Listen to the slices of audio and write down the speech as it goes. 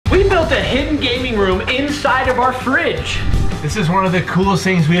gaming room inside of our fridge. This is one of the coolest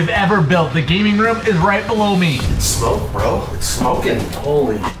things we have ever built. The gaming room is right below me. It's smoke, bro. It's smoking.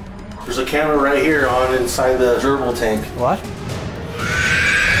 Holy. There's a camera right here on inside the gerbil tank. What?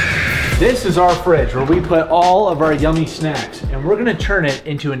 This is our fridge where we put all of our yummy snacks, and we're gonna turn it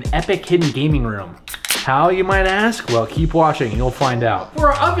into an epic hidden gaming room. How, you might ask? Well, keep watching and you'll find out.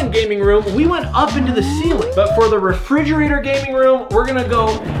 For our oven gaming room, we went up into the ceiling. But for the refrigerator gaming room, we're gonna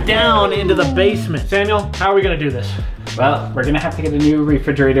go down into the basement. Samuel, how are we gonna do this? Well, we're gonna have to get a new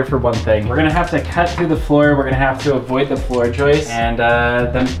refrigerator for one thing. We're gonna have to cut through the floor. We're gonna have to avoid the floor joists and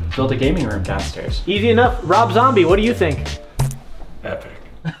then build a gaming room downstairs. Easy enough. Rob Zombie, what do you think? Epic.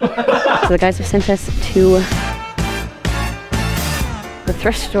 So the guys have sent us to the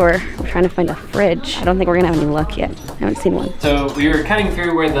thrift store. We're trying to find a fridge. I don't think we're gonna have any luck yet. I haven't seen one. So we were cutting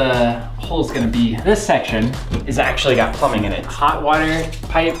through where the hole's gonna be. This section is actually got plumbing in it. Hot water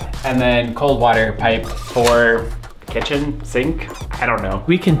pipe and then cold water pipe for kitchen, sink, I don't know.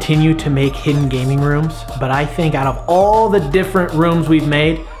 We continue to make hidden gaming rooms, but I think out of all the different rooms we've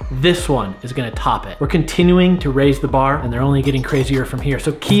made, this one is gonna top it. We're continuing to raise the bar and they're only getting crazier from here.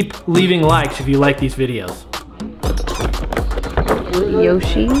 So keep leaving likes if you like these videos.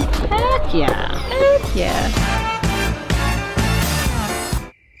 Yoshi? Heck yeah, heck yeah.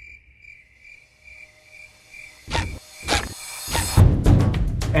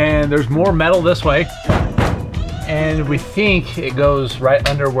 And there's more metal this way. And we think it goes right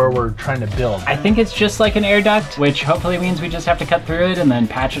under where we're trying to build. I think it's just like an air duct, which hopefully means we just have to cut through it and then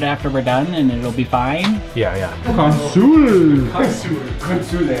patch it after we're done and it'll be fine. Yeah.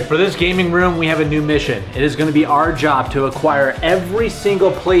 For this gaming room, we have a new mission. It is gonna be our job to acquire every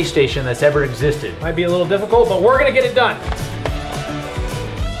single PlayStation that's ever existed. Might be a little difficult, but we're gonna get it done.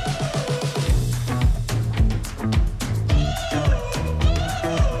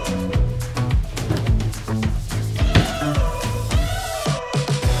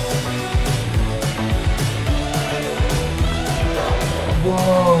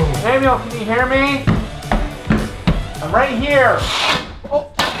 Whoa. Samuel, can you hear me? I'm right here.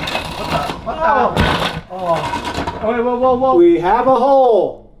 Oh. What the? Oh. Wait, whoa. We have a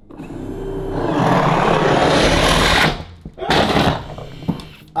hole.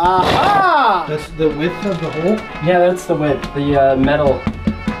 Aha! That's the width of the hole? Yeah, that's the width. The metal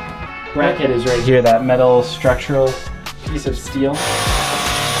bracket is right here, that metal structural piece of steel.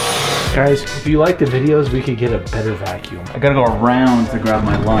 Guys, if you like the videos, we could get a better vacuum. I gotta go around to grab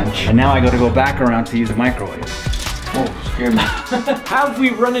my lunch. And now I gotta go back around to use the microwave. Oh, scared me. Have we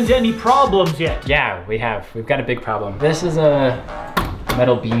run into any problems yet? Yeah, we have. We've got a big problem. This is a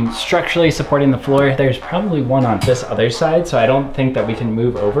metal beam structurally supporting the floor. There's probably one on this other side, so I don't think that we can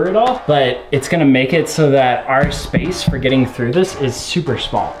move over it all, but it's gonna make it so that our space for getting through this is super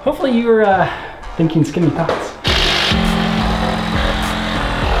small. Hopefully you were thinking skinny thoughts.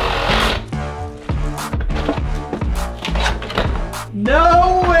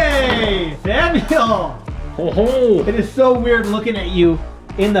 No way! Samuel! Hey. It is so weird looking at you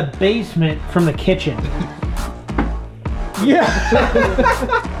in the basement from the kitchen. Yeah!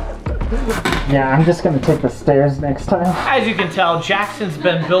 Yeah, I'm just gonna take the stairs next time. As you can tell, Jackson's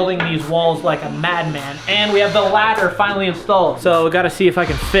been building these walls like a madman, and we have the ladder finally installed. So we gotta see if I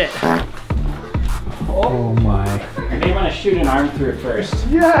can fit. Oh my. You may wanna shoot an arm through it first.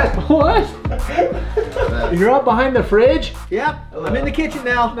 Yeah, what? You're up behind the fridge? Yep, I'm in the kitchen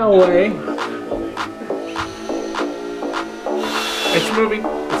now. No way. It's moving.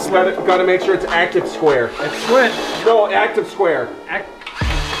 It's gotta make sure it's active square. It's went. No, active square.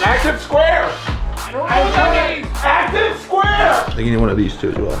 Active square! I don't know what that means! Active square! I think you need one of these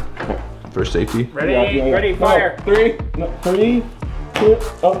two as well. For safety. Ready, ready, fire. No, 3, 2,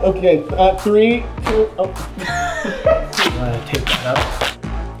 oh, okay. 3, 2, oh. I'm gonna take that up.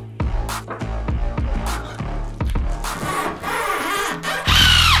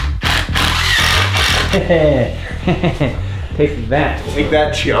 Take that. Take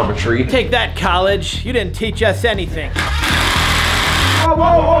that, geometry. Take that, college. You didn't teach us anything. Whoa, whoa,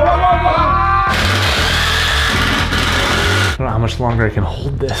 whoa, whoa, whoa, whoa. I don't know how much longer I can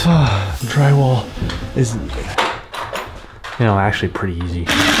hold this. Drywall is, you know, actually pretty easy.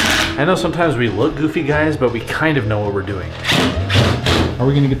 I know sometimes we look goofy, guys, but we kind of know what we're doing. How are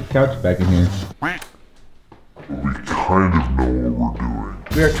we gonna get the couch back in here?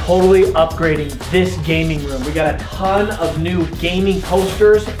 We are totally upgrading this gaming room. We got a ton of new gaming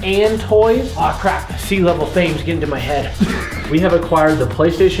posters and toys. Oh crap, sea level fame's getting to my head. We have acquired the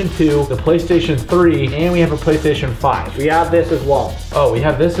PlayStation 2, the PlayStation 3, and we have a PlayStation 5. We have this as well. Oh, we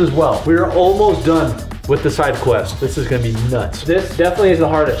have this as well. We're almost done with the side quest. This is gonna be nuts. This definitely is the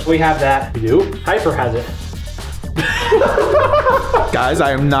hardest. We have that. You do? Hyper has it. Guys,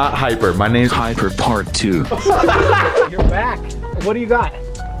 I am not Hyper. My name's Hyper Part 2. You're back. What do you got?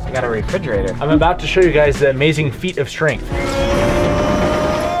 I got a refrigerator. I'm about to show you guys the amazing feat of strength.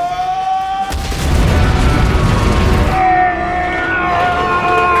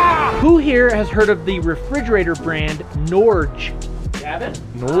 Who here has heard of the refrigerator brand Norge? Gavin?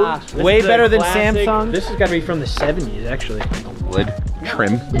 Way better than classic. Samsung. This has got to be from the 70s, actually. Wood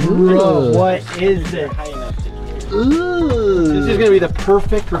trim. Bro, what is this? This is gonna be the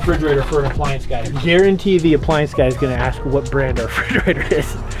perfect refrigerator for an appliance guy. Guarantee the appliance guy is gonna ask what brand our refrigerator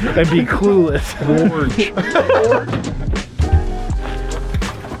is and be clueless. Orange.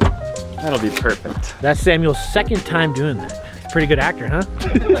 That'll be perfect. That's Samuel's second time doing that. Pretty good actor, huh?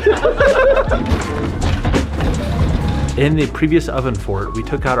 In the previous oven fort, we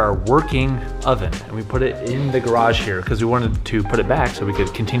took out our working oven and we put it in the garage here because we wanted to put it back so we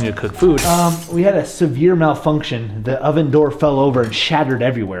could continue to cook food. We had a severe malfunction. The oven door fell over and shattered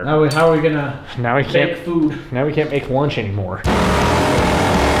everywhere. How are we gonna Now we can't make food? Now we can't make lunch anymore.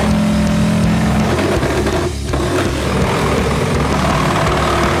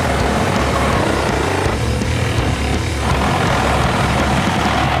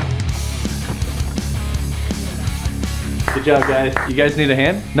 Good job, guys. You guys need a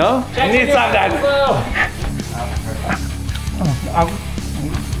hand? No? You need some, Dad.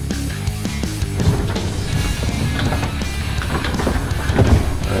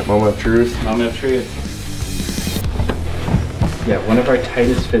 Alright, moment of truth. Moment of truth. Yeah, one of our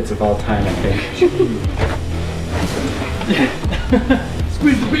tightest fits of all time, I think.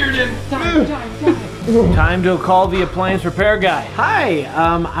 Squeeze the beard in. Time to call the appliance repair guy. Hi,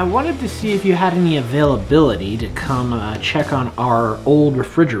 I wanted to see if you had any availability to come check on our old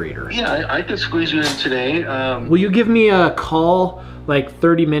refrigerator. Yeah, I could squeeze you in today. Will you give me a call like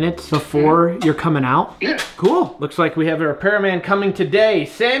 30 minutes before you're coming out? Yeah. Cool. Looks like we have a repairman coming today.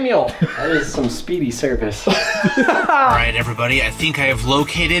 Samuel. That is some speedy service. All right, everybody, I think I have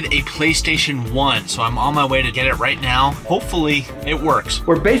located a PlayStation 1, so I'm on my way to get it right now. Hopefully, it works.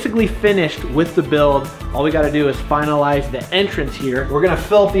 We're basically finished with the build. All we gotta do is finalize the entrance here. We're gonna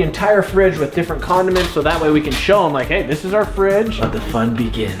fill up the entire fridge with different condiments so that way we can show them like, hey, this is our fridge. Let the fun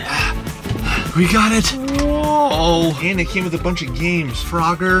begin. We got it. Whoa. And it came with a bunch of games.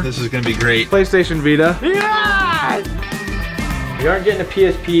 Frogger. This is gonna be great. PlayStation Vita. Yeah! We aren't getting a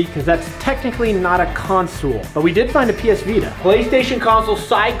PSP because that's technically not a console, but we did find a PS Vita. PlayStation console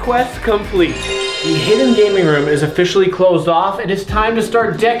side quest complete. The hidden gaming room is officially closed off. It is time to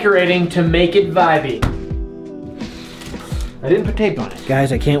start decorating to make it vibey. I didn't put tape on it.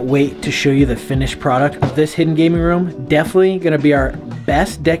 Guys, I can't wait to show you the finished product of this hidden gaming room. Definitely gonna be our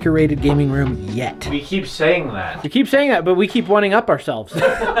best decorated gaming room yet. We keep saying that. We keep saying that, but we keep wanting up ourselves.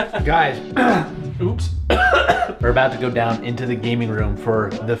 Guys, oops. We're about to go down into the gaming room for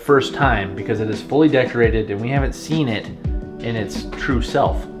the first time because it is fully decorated and we haven't seen it in its true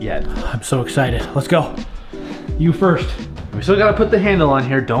self yet. I'm so excited. Let's go. You first. We still gotta put the handle on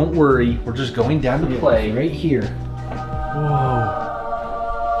here, don't worry. We're just going down to play. Right here. Whoa.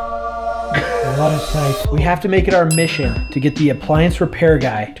 A lot of sight. We have to make it our mission to get the appliance repair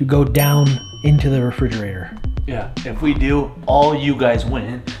guy to go down into the refrigerator. Yeah, if we do, all you guys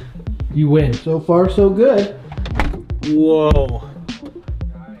win. You win. So far, so good. Whoa.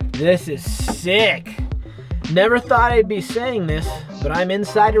 This is sick. Never thought I'd be saying this, but I'm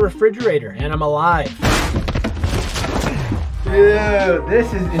inside a refrigerator and I'm alive. Dude, this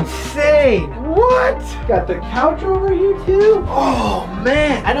is insane. What? Got the couch over here too? Oh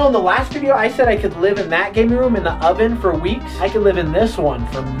man. I know in the last video I said I could live in that gaming room in the oven for weeks. I could live in this one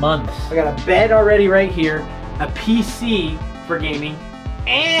for months. I got a bed already right here, a PC for gaming,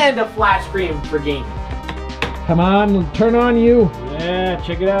 and a flat screen for gaming. Come on, turn on you. Yeah,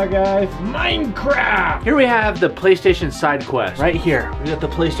 check it out, guys. Minecraft! Here we have the PlayStation side quest. Right here, we got the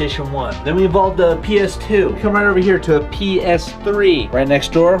PlayStation 1. Then we evolved the PS2. Come right over here to a PS3. Right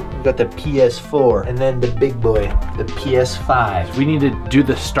next door, we got the PS4. And then the big boy, the PS5. We need to do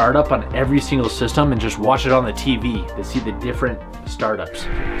the startup on every single system and just watch it on the TV to see the different startups.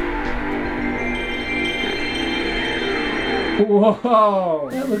 Whoa,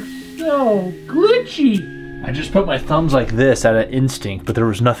 that looks so glitchy. I just put my thumbs like this out of instinct, but there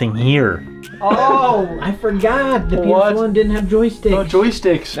was nothing here. Oh, I forgot. The PS1 didn't have joysticks. No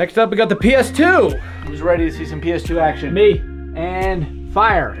joysticks. Next up, we got the PS2. Who's ready to see some PS2 action? Me. And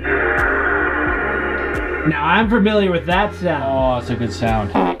fire. Now, I'm familiar with that sound. Oh, it's a good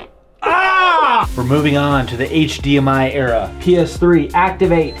sound. Ah! We're moving on to the HDMI era. PS3,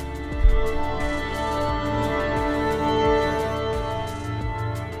 activate.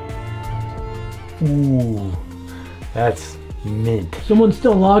 Ooh, that's mint. Someone's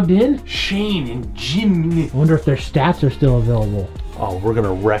still logged in? Shane and Jimmy. I wonder if their stats are still available. Oh, we're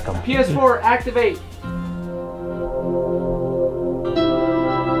gonna wreck them. PS4, activate.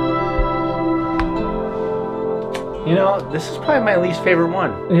 You know, this is probably my least favorite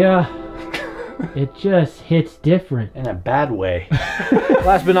one. Yeah. It just hits different. In a bad way.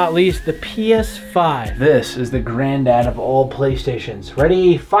 Last but not least, the PS5. This is the granddad of all PlayStations.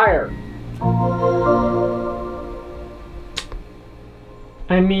 Ready, fire.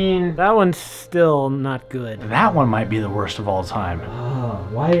 I mean, that one's still not good. That one might be the worst of all time. Oh,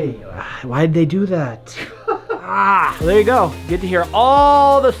 why'd they do that? Well, there you go. Get to hear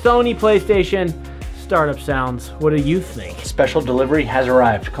all the Sony PlayStation startup sounds. What do you think? Special delivery has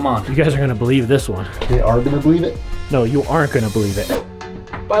arrived. Come on. You guys are gonna believe this one. They are gonna believe it? No, you aren't gonna believe it.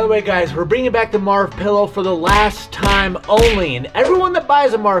 By the way, guys, we're bringing back the Marv pillow for the last time only, and everyone that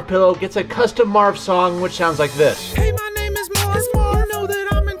buys a Marv pillow gets a custom Marv song, which sounds like this. Hey, my name is Marv. You know that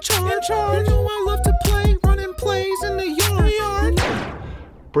I'm in charge. You know I love to play, running plays in the yard.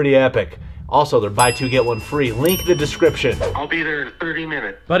 Pretty epic. Also, they're buy two, get one free. Link in the description. I'll be there in 30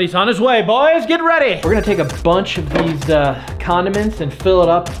 minutes. Buddy's on his way, boys. Get ready. We're gonna take a bunch of these condiments and fill it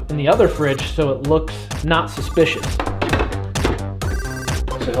up in the other fridge so it looks not suspicious.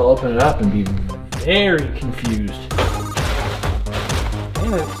 So he'll open it up and be very confused.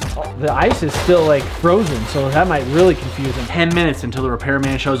 Man, the ice is still like frozen, so that might really confuse him. 10 minutes until the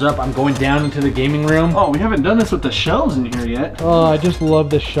repairman shows up. I'm going down into the gaming room. Oh, we haven't done this with the shelves in here yet. Oh, I just love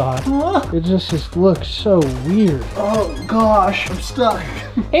this shot. It just looks so weird. Oh gosh, I'm stuck.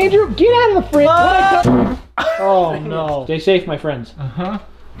 Andrew, get out of the fridge. Oh no. Stay safe, my friends. Uh-huh.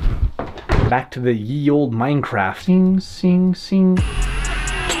 Back to the ye old Minecraft. Sing, sing, sing.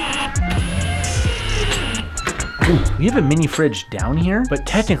 We have a mini fridge down here, but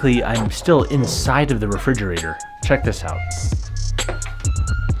technically I'm still inside of the refrigerator. Check this out.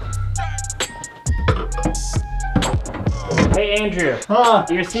 Hey Andrew,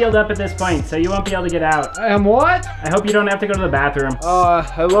 you're sealed up at this point, so you won't be able to get out. I am what? I hope you don't have to go to the bathroom.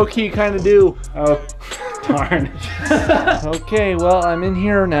 I low-key kind of do. Oh, darn. Okay, well, I'm in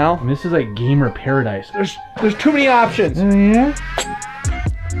here now. And this is like gamer paradise. There's too many options. Oh yeah?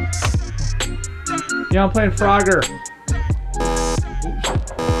 Yeah, I'm playing Frogger.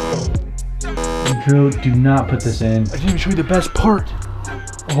 Drew, do not put this in. I didn't even show you the best part.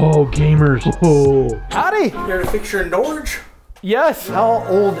 Oh, gamers. Oh. Howdy. Here to fix your Norge? Yes. How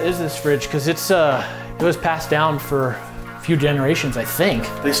old is this fridge? Because it was passed down for a few generations, I think.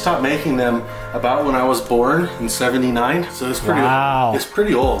 They stopped making them about when I was born in ¡79, so it's pretty. Wow. It's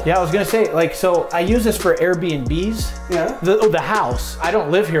pretty old. Yeah, I was gonna say, like, so I use this for Airbnbs. Yeah. The house. I don't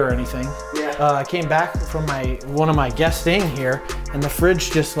live here or anything. Yeah. I came back from one of my guests staying here, and the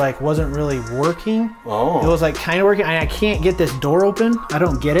fridge just like wasn't really working. Oh. It was like kind of working, and I can't get this door open. I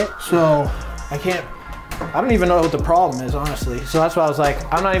don't get it, so I don't even know what the problem is, honestly. So that's why I was like,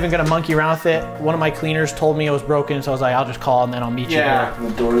 I'm not even gonna monkey around with it. One of my cleaners told me it was broken, so I was like, I'll just call and then I'll meet you there.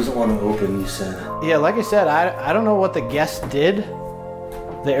 The door doesn't want to open, you said. Yeah, like I said, I don't know what the guests did.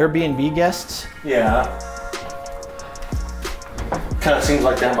 The Airbnb guests. Yeah. Kind of seems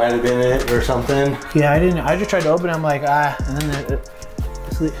like that might have been it or something. Yeah, I just tried to open it, I'm like, and then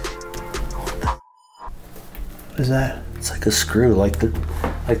what is that? It's like a screw, like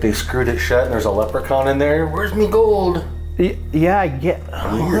they screwed it shut and there's a leprechaun in there. Where's me gold? Yeah, I get.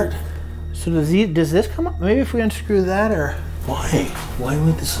 Weird. So does this come up? Maybe if we unscrew that, or Why? Why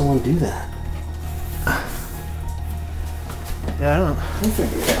would someone do that? yeah, I don't know. We'll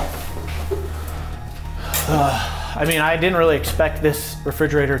figure it out. I mean, I didn't really expect this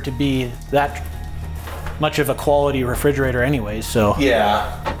refrigerator to be that much of a quality refrigerator, anyways. So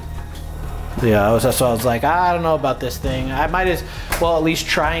Yeah. yeah, that's why I was like, I don't know about this thing. I might as well at least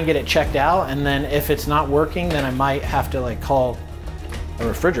try and get it checked out, and then if it's not working, then I might have to like call a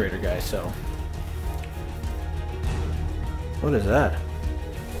refrigerator guy. So what is that?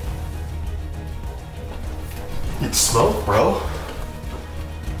 It's smoke, bro.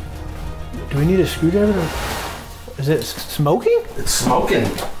 Do we need a screwdriver? Is it smoking? It's smoking.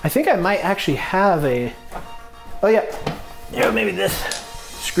 I think I might actually have a. Oh yeah, yeah, maybe this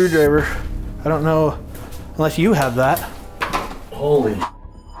screwdriver. I don't know unless you have that. Holy.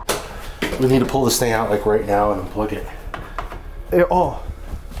 We need to pull this thing out like right now and unplug it. Oh,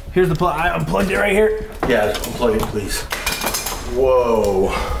 here's the plug. I unplugged it right here. Yeah, just unplug it, please.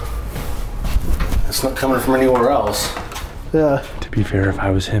 Whoa. It's not coming from anywhere else. Yeah. To be fair, if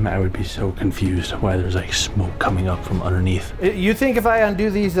I was him, I would be so confused why there's like smoke coming up from underneath. You think if I undo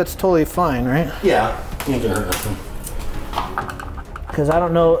these, that's totally fine, right? Yeah. You can hurt nothing. Because I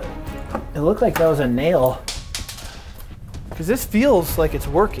don't know. It looked like that was a nail. Because this feels like it's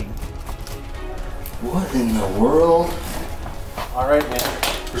working. What in the world? All right, man.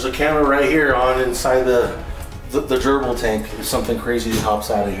 There's a camera right here on inside the gerbil tank. If something crazy pops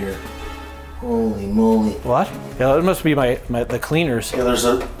out of here. Holy moly! What? Yeah, it must be the cleaners. Yeah, there's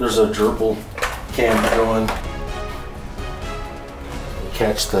a gerbil cam going.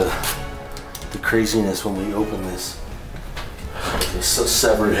 Catch the craziness when we open this. There's a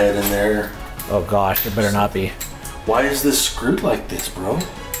severed head in there. Oh gosh, there better not be. Why is this screwed like this, bro?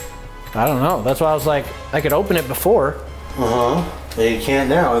 I don't know. That's why I was like, I could open it before. Uh-huh. And you can't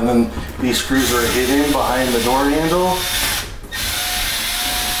now. And then these screws are hidden behind the door handle.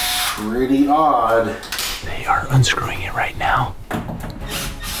 Pretty odd. They are unscrewing it right now.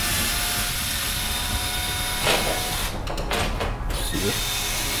 See?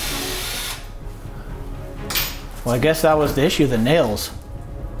 Well, I guess that was the issue, the nails.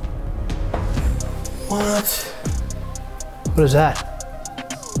 What? What is that?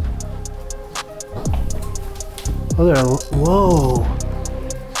 Oh, there. Whoa.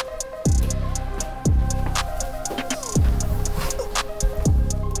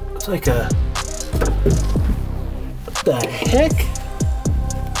 It's like a. What the heck?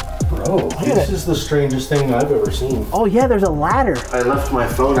 Bro, this is the strangest thing I've ever seen. Oh, yeah, there's a ladder. I left my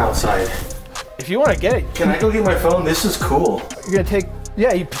phone outside. If you want to get it. Can I go get my phone? This is cool. You're going to take.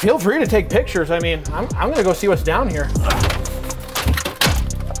 Yeah, you feel free to take pictures. I mean, I'm going to go see what's down here.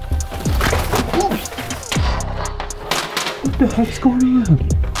 What the heck's going on?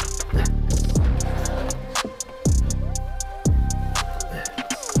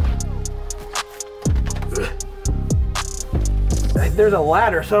 There's a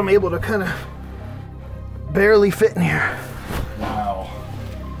ladder, so I'm able to kind of barely fit in here. Wow.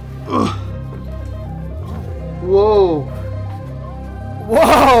 Ugh. Whoa.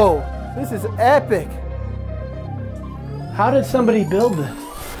 Whoa! This is epic. How did somebody build this?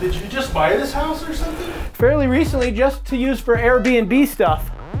 Did you just buy this house or something? Fairly recently, just to use for Airbnb stuff.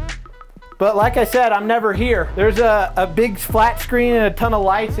 But like I said, I'm never here. There's a big flat screen and a ton of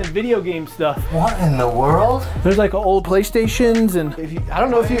lights and video game stuff. What in the world? There's like old PlayStations and I don't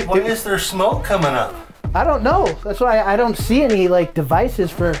know if you... Why is there smoke coming up? I don't know. That's why I don't see any like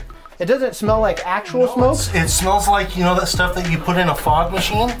devices for... It doesn't smell like actual smoke. It smells like, you know, that stuff that you put in a fog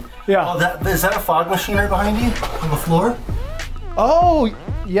machine? Yeah. Oh, is that a fog machine right behind you on the floor? Oh,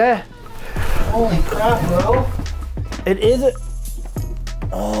 yeah. Holy crap, bro. It is a...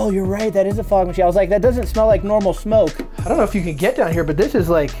 Oh, you're right. That is a fog machine. I was like, that doesn't smell like normal smoke. I don't know if you can get down here, but this is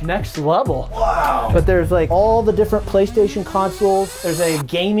like next level. Wow. But there's like all the different PlayStation consoles. There's a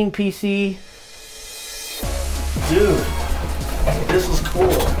gaming PC. Dude, this is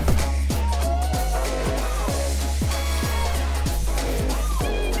cool.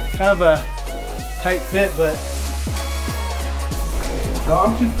 Kind of a tight fit, but... No,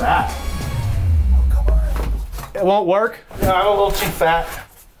 I'm too fat. It won't work? Yeah, I'm a little too fat.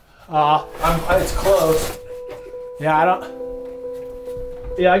 It's close. Yeah, I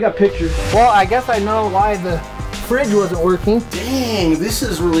don't... Yeah, I got pictures. Well, I guess I know why the fridge wasn't working. Dang, this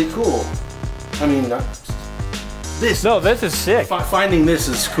is really cool. I mean, this. No, this is sick. Finding this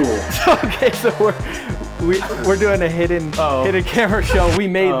is cool. Okay, so we're doing a hidden camera show. We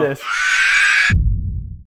made this.